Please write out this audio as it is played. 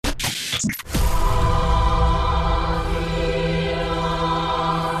This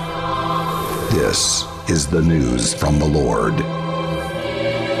is the news from the Lord.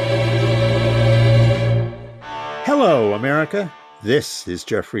 Hello, America. This is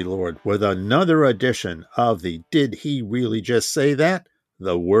Jeffrey Lord with another edition of the Did He Really Just Say That?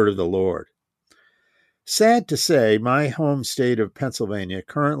 The Word of the Lord. Sad to say, my home state of Pennsylvania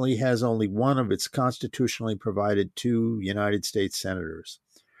currently has only one of its constitutionally provided two United States senators.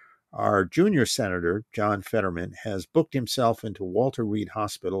 Our junior senator, John Fetterman, has booked himself into Walter Reed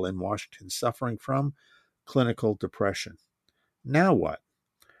Hospital in Washington suffering from clinical depression. Now what?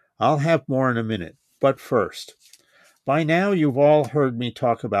 I'll have more in a minute, but first, by now you've all heard me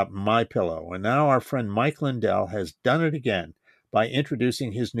talk about MyPillow, and now our friend Mike Lindell has done it again by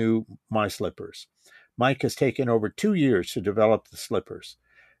introducing his new My Slippers. Mike has taken over 2 years to develop the slippers.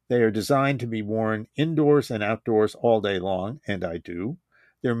 They are designed to be worn indoors and outdoors all day long, and I do.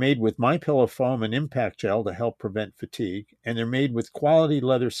 They're made with MyPillow foam and impact gel to help prevent fatigue, and they're made with quality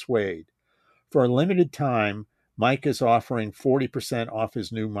leather suede. For a limited time, Mike is offering 40% off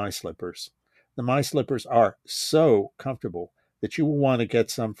his new My Slippers. The My Slippers are so comfortable that you will want to get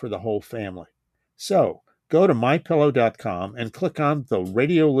some for the whole family. So, go to MyPillow.com and click on the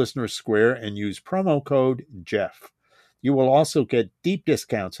Radio Listener Square and use promo code JEFF. You will also get deep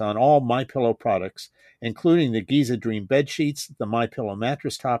discounts on all MyPillow products, including the Giza Dream bed sheets, the MyPillow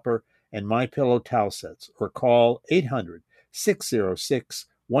mattress topper, and MyPillow towel sets, or call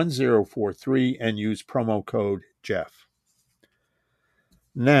 800-606-1043 and use promo code JEFF.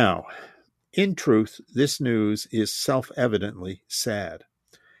 Now, in truth, this news is self-evidently sad.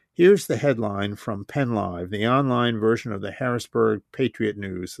 Here's the headline from PennLive, the online version of the Harrisburg Patriot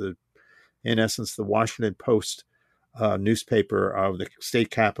News, in essence, the Washington Post newspaper of the state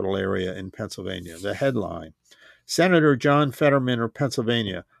capital area in Pennsylvania. The headline, Senator John Fetterman of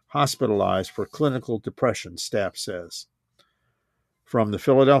Pennsylvania hospitalized for clinical depression, staff says. From the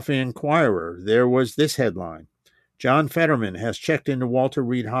Philadelphia Inquirer, there was this headline, John Fetterman has checked into Walter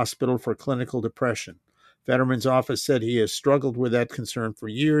Reed Hospital for clinical depression. Fetterman's office said he has struggled with that concern for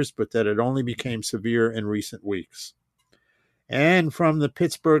years, but that it only became severe in recent weeks. And from the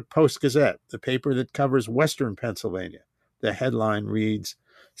Pittsburgh Post-Gazette, the paper that covers western Pennsylvania, the headline reads,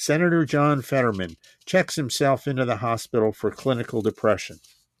 Senator John Fetterman checks himself into the hospital for clinical depression.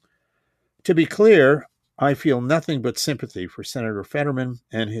 To be clear, I feel nothing but sympathy for Senator Fetterman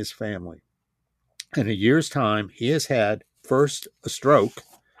and his family. In a year's time, he has had, first, a stroke,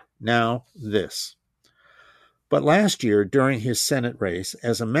 now this. But last year, during his Senate race,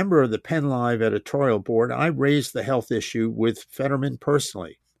 as a member of the PennLive editorial board, I raised the health issue with Fetterman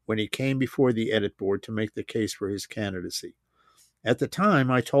personally when he came before the edit board to make the case for his candidacy. At the time,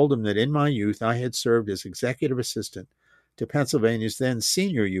 I told him that in my youth, I had served as executive assistant to Pennsylvania's then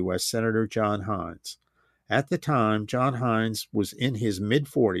senior U.S. Senator John Hines. At the time, John Hines was in his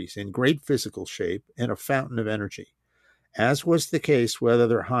mid-40s, in great physical shape, and a fountain of energy. As was the case with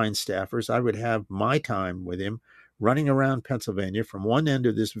other Hines staffers, I would have my time with him running around Pennsylvania from one end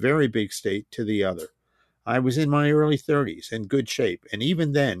of this very big state to the other. I was in my early 30s, in good shape, and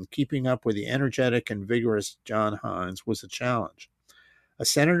even then, keeping up with the energetic and vigorous John Hines was a challenge. A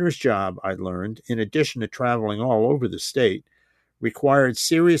senator's job, I learned, in addition to traveling all over the state, required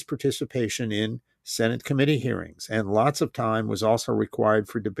serious participation in Senate committee hearings, and lots of time was also required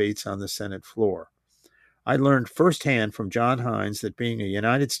for debates on the Senate floor. I learned firsthand from John Hines that being a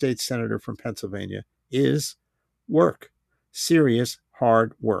United States Senator from Pennsylvania is work, serious,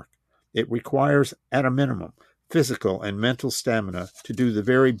 hard work. It requires, at a minimum, physical and mental stamina to do the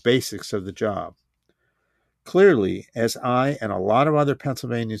very basics of the job. Clearly, as I and a lot of other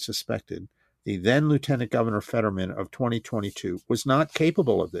Pennsylvanians suspected, the then Lieutenant Governor Fetterman of 2022 was not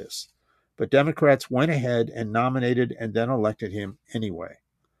capable of this, but Democrats went ahead and nominated and then elected him anyway.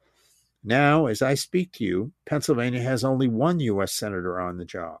 Now, as I speak to you, Pennsylvania has only one U.S. Senator on the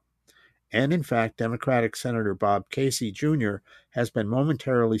job. And in fact, Democratic Senator Bob Casey, Jr. has been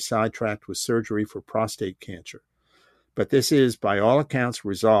momentarily sidetracked with surgery for prostate cancer. But this is, by all accounts,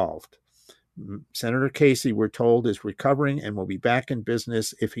 resolved. Senator Casey, we're told, is recovering and will be back in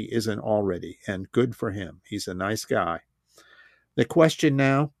business if he isn't already. And good for him. He's a nice guy. The question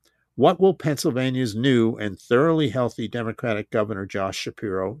now, what will Pennsylvania's new and thoroughly healthy Democratic Governor Josh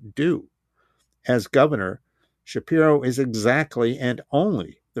Shapiro do? As governor, Shapiro is exactly and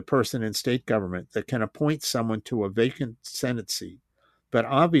only the person in state government that can appoint someone to a vacant Senate seat. But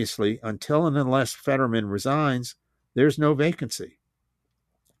obviously, until and unless Fetterman resigns, there's no vacancy.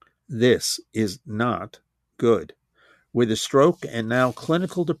 This is not good. With a stroke and now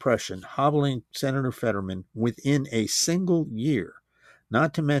clinical depression hobbling Senator Fetterman within a single year,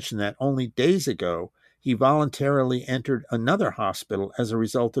 not to mention that only days ago he voluntarily entered another hospital as a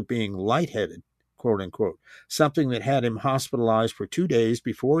result of being lightheaded, quote unquote, something that had him hospitalized for 2 days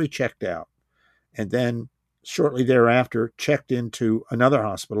before he checked out, and then shortly thereafter checked into another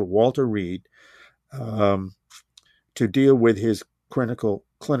hospital, Walter Reed, to deal with his clinical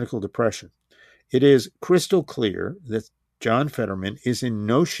depression. It is crystal clear that John Fetterman is in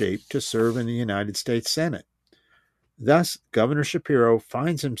no shape to serve in the United States Senate. Thus, Governor Shapiro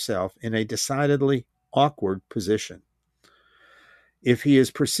finds himself in a decidedly awkward position. If he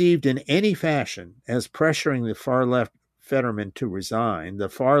is perceived in any fashion as pressuring the far left Fetterman to resign, the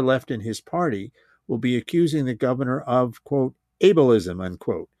far left in his party will be accusing the governor of, quote, ableism,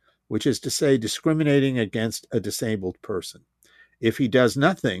 unquote, which is to say discriminating against a disabled person. If he does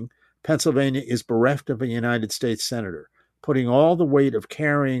nothing, Pennsylvania is bereft of a United States senator, putting all the weight of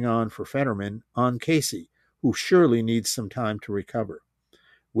carrying on for Fetterman on Casey, who surely needs some time to recover.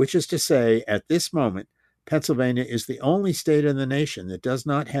 Which is to say, at this moment, Pennsylvania is the only state in the nation that does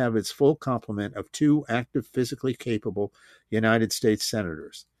not have its full complement of 2 active, physically capable United States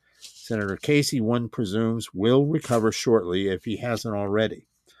senators. Senator Casey, one presumes, will recover shortly if he hasn't already.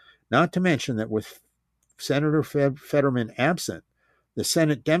 Not to mention that with Senator Fetterman absent, the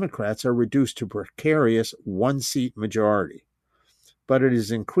Senate Democrats are reduced to precarious 1-seat majority. But it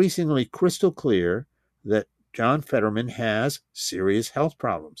is increasingly crystal clear that John Fetterman has serious health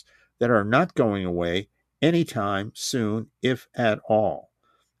problems that are not going away anytime soon, if at all.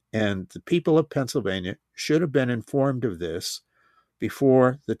 And the people of Pennsylvania should have been informed of this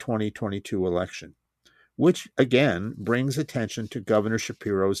before the 2022 election, which again brings attention to Governor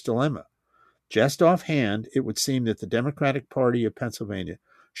Shapiro's dilemma. Just offhand, it would seem that the Democratic Party of Pennsylvania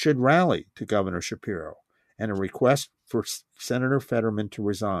should rally to Governor Shapiro and a request for Senator Fetterman to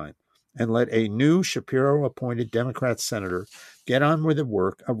resign, and let a new Shapiro-appointed Democrat senator get on with the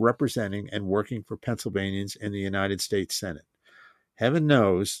work of representing and working for Pennsylvanians in the United States Senate. Heaven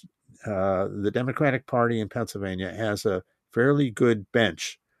knows the Democratic Party in Pennsylvania has a fairly good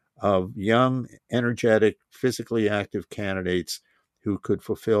bench of young, energetic, physically active candidates who could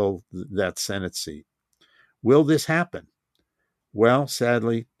fulfill that Senate seat. Will this happen? Well,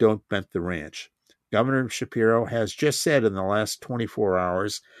 sadly, don't bet the ranch. Governor Shapiro has just said in the last 24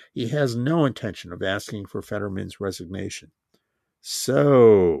 hours he has no intention of asking for Fetterman's resignation.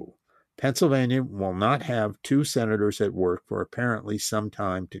 So, Pennsylvania will not have 2 senators at work for apparently some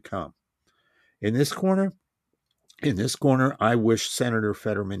time to come. In this corner, I wish Senator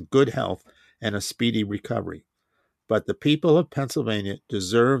Fetterman good health and a speedy recovery. But the people of Pennsylvania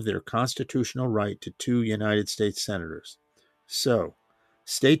deserve their constitutional right to 2 United States senators. So,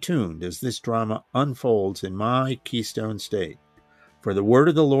 stay tuned as this drama unfolds in my Keystone State. For the word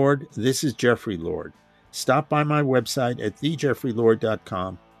of the Lord, this is Jeffrey Lord. Stop by my website at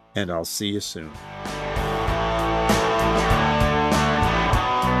thejeffreylord.com, and I'll see you soon.